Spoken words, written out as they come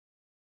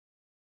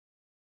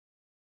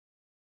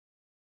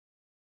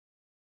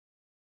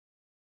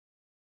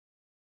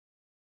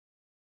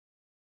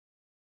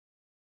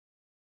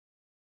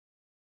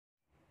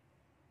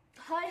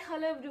Hi,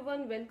 hello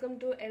everyone, welcome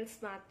to El's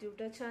Math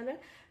Tutor channel.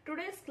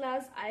 Today's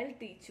class I'll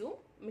teach you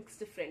mixed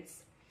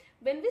difference.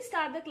 When we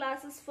start the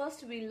classes,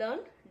 first we learn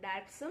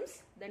direct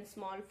sums, then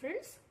small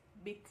difference,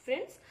 big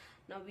difference.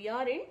 Now we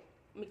are in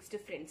mixed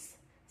difference.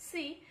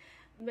 See,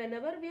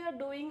 whenever we are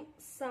doing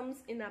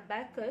sums in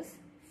Abacus,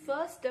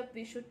 first step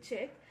we should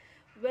check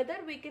whether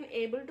we can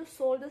able to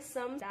solve the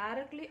sums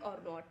directly or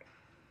not.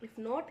 If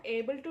not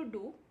able to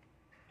do,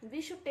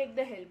 we should take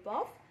the help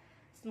of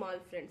small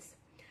difference.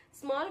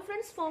 Small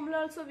difference formula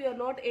also we are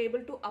not able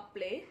to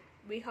apply.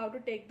 We have to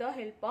take the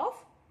help of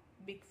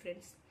big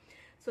difference.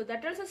 So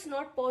that also is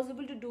not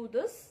possible to do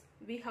this.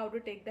 We have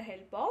to take the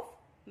help of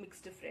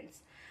mixed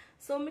difference.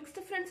 So mixed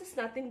difference is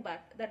nothing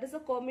but that is a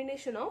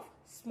combination of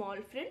small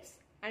difference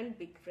and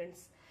big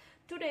difference.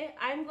 Today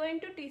I am going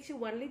to teach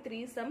you only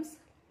 3 sums.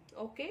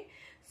 Okay.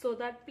 So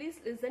that please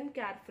listen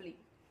carefully.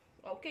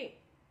 Okay.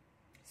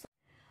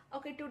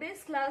 Okay,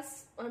 today's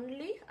class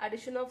only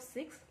addition of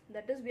 6,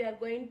 that is we are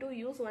going to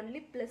use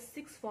only plus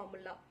 6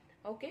 formula.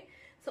 Okay,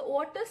 so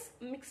what is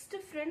mixed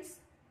difference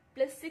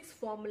plus 6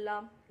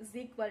 formula is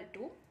equal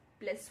to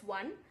plus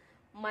 1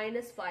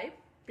 minus 5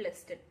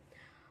 plus 10.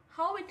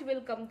 How it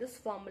will come this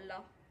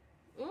formula?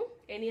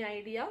 Any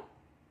idea?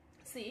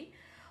 See,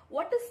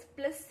 what is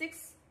plus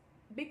 6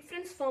 big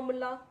difference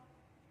formula?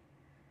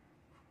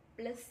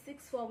 Plus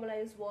 6 formula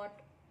is what?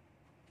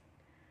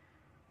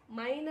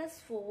 Minus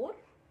 4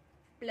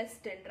 plus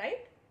 10,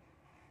 right?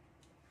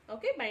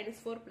 Okay, minus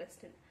 4 plus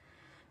 10.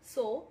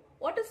 So,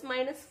 what is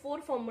minus 4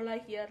 formula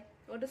here?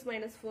 What is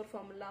minus 4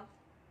 formula?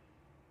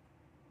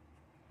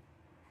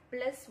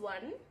 Plus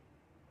 1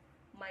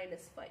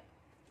 minus 5.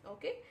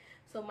 Okay,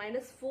 so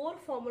minus 4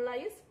 formula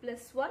is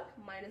plus 1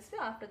 minus 5.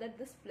 After that,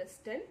 this plus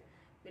 10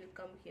 will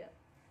come here.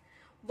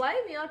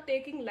 Why we are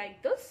taking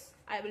like this?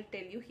 I will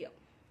tell you here.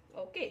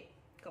 Okay,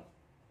 come.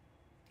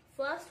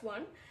 First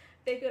one,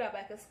 take your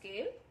abacus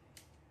scale.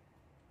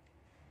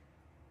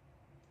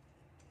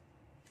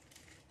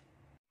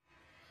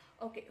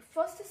 Okay,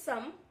 first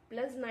sum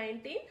plus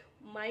 19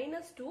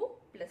 minus 2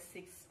 plus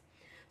 6.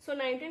 So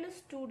 19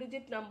 is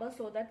 2-digit number,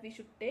 so that we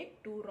should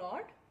take 2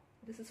 rod.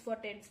 This is for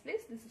tens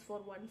place, this is for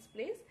ones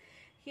place.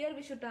 Here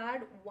we should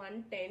add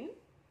 1 10.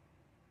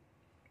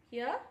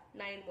 Here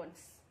 9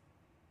 ones.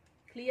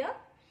 Clear?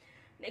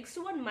 Next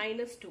one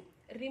minus 2.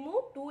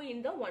 Remove 2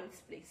 in the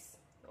ones place.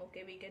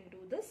 Okay, we can do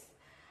this.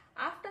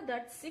 After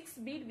that 6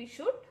 bead we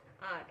should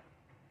add.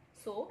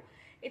 So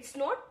it's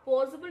not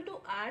possible to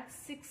add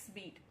 6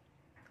 bead.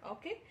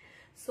 Okay,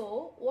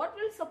 so what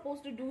we'll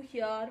supposed to do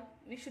here,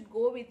 we should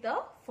go with the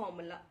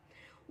formula.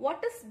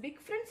 What is big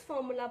difference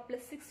formula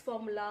plus 6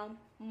 formula?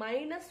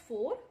 Minus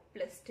 4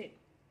 plus 10.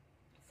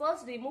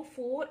 First remove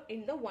 4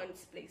 in the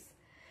ones place.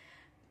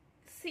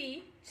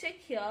 See, check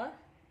here,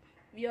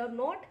 we are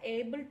not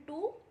able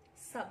to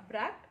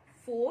subtract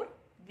 4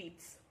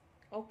 beads.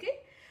 Okay,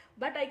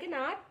 but I can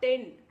add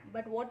 10.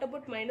 But what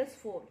about minus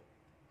 4?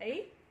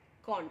 I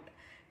can't,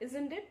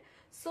 isn't it?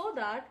 So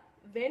that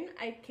when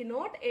I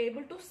cannot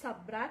able to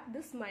subtract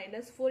this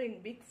minus 4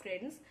 in big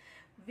difference,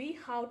 we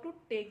have to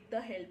take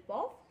the help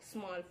of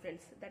small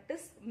difference, that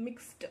is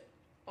mixed.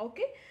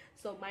 Okay,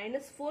 so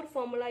minus 4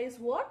 formula is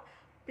what?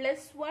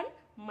 Plus 1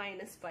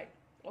 minus 5.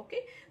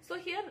 Okay, so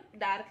here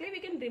directly we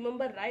can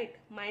remember, right?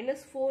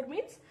 Minus 4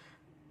 means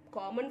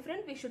common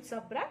friend we should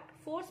subtract,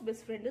 4's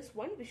best friend is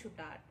 1, we should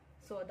add.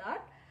 So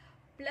that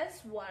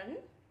plus 1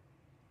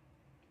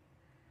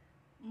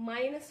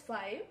 minus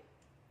 5,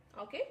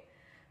 okay,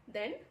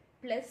 then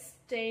plus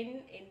 10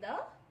 in the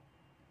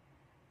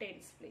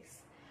tens place.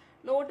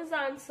 Now what is the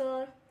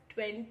answer?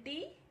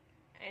 20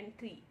 and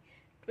 3.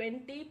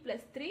 20 plus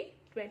 3,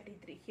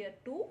 23. Here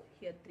 2,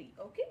 here 3.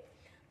 Okay.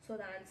 So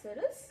the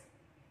answer is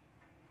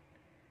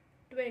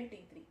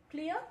 23.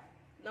 Clear?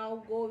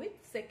 Now go with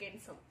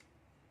second sum.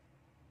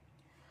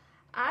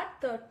 Add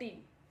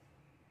 13.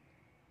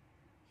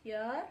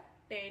 Here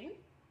 10,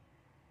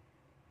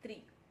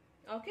 3.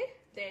 Okay.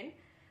 Then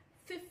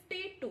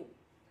 52.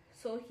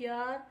 So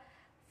here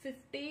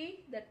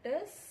 50, that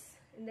is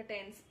in the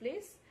tens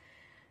place.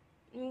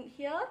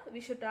 Here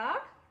we should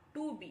add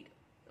 2 bead.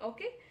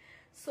 Okay,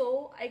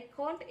 so I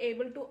can't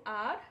able to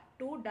add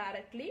 2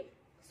 directly,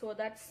 so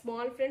that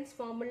small difference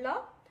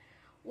formula.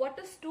 What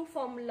is 2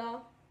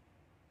 formula?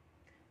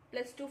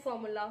 Plus 2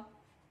 formula,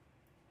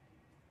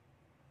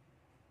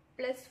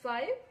 plus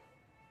 5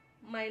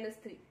 minus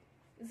 3,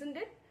 isn't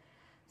it?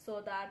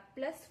 So that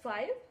plus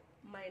 5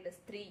 minus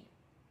 3.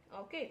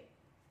 Okay,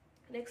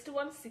 next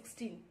one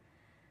 16.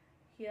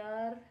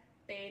 Here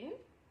 10,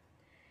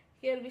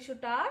 here we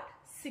should add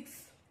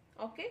 6.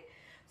 Okay,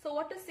 so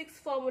what is 6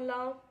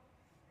 formula?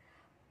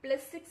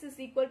 Plus 6 is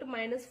equal to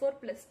minus 4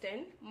 plus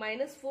 10.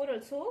 Minus 4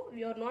 also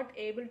we are not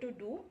able to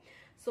do,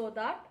 so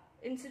that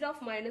instead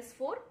of minus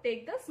 4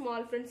 take the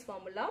small difference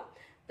formula,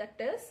 that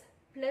is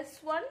plus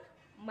 1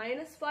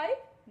 minus 5,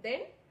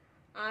 then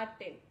add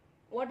 10.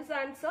 What is the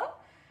answer?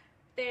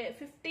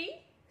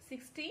 50,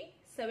 60,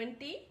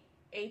 70,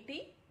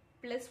 80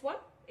 plus 1,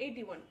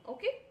 81.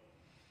 Okay.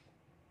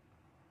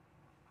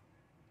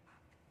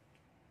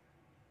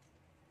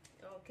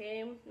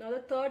 Okay, now the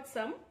third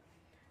sum,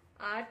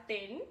 add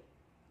 10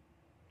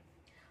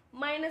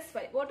 minus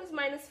 5. What is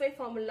minus 5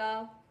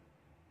 formula?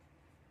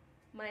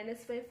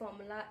 Minus 5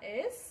 formula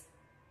is,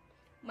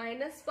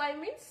 minus 5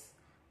 means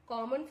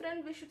common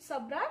friend we should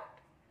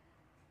subtract,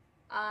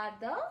 add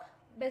the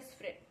best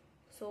friend.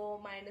 So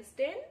minus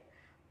 10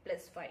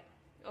 plus 5.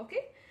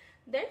 Okay,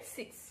 then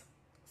 6.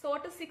 So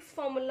what is 6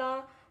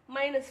 formula?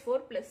 Minus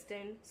 4 plus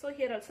 10. So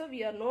here also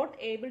we are not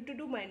able to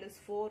do minus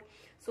 4,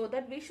 so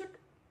that we should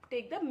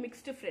take the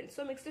mixed difference.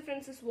 So mixed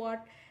difference is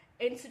what?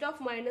 Instead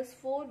of minus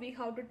 4, we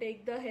have to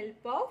take the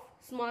help of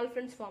small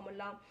friends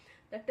formula.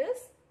 That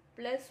is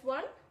plus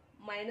 1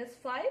 minus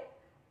 5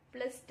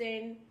 plus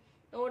 10.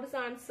 Now what is the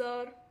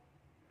answer?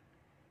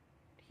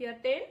 Here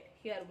 10,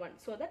 here 1.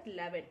 So that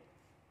 11.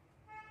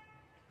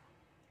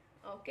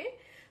 Okay.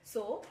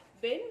 So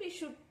when we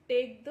should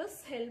take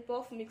this help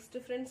of mixed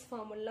difference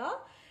formula,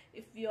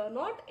 if we are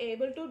not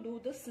able to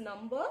do this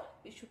number,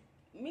 we should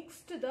mix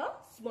the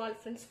small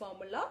friends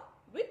formula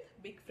with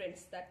big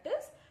friends. That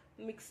is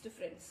mixed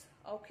difference.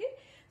 Okay.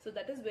 So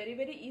that is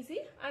very easy.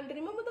 And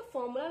remember the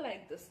formula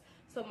like this.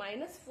 So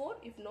minus 4,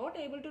 if not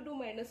able to do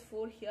minus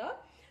 4 here,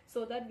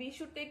 so that we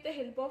should take the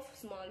help of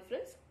small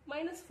friends.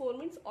 Minus 4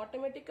 means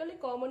automatically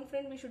common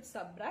friend we should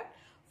subtract.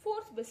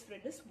 4's best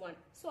friend is 1.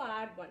 So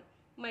add 1.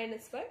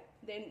 Minus 5.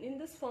 Then in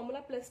this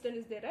formula plus 10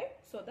 is there, right?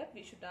 So that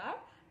we should add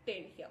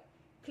 10 here.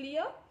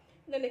 Clear?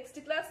 In the next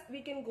class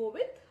we can go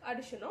with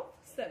addition of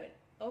 7.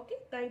 Okay.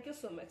 Thank you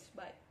so much.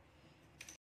 Bye.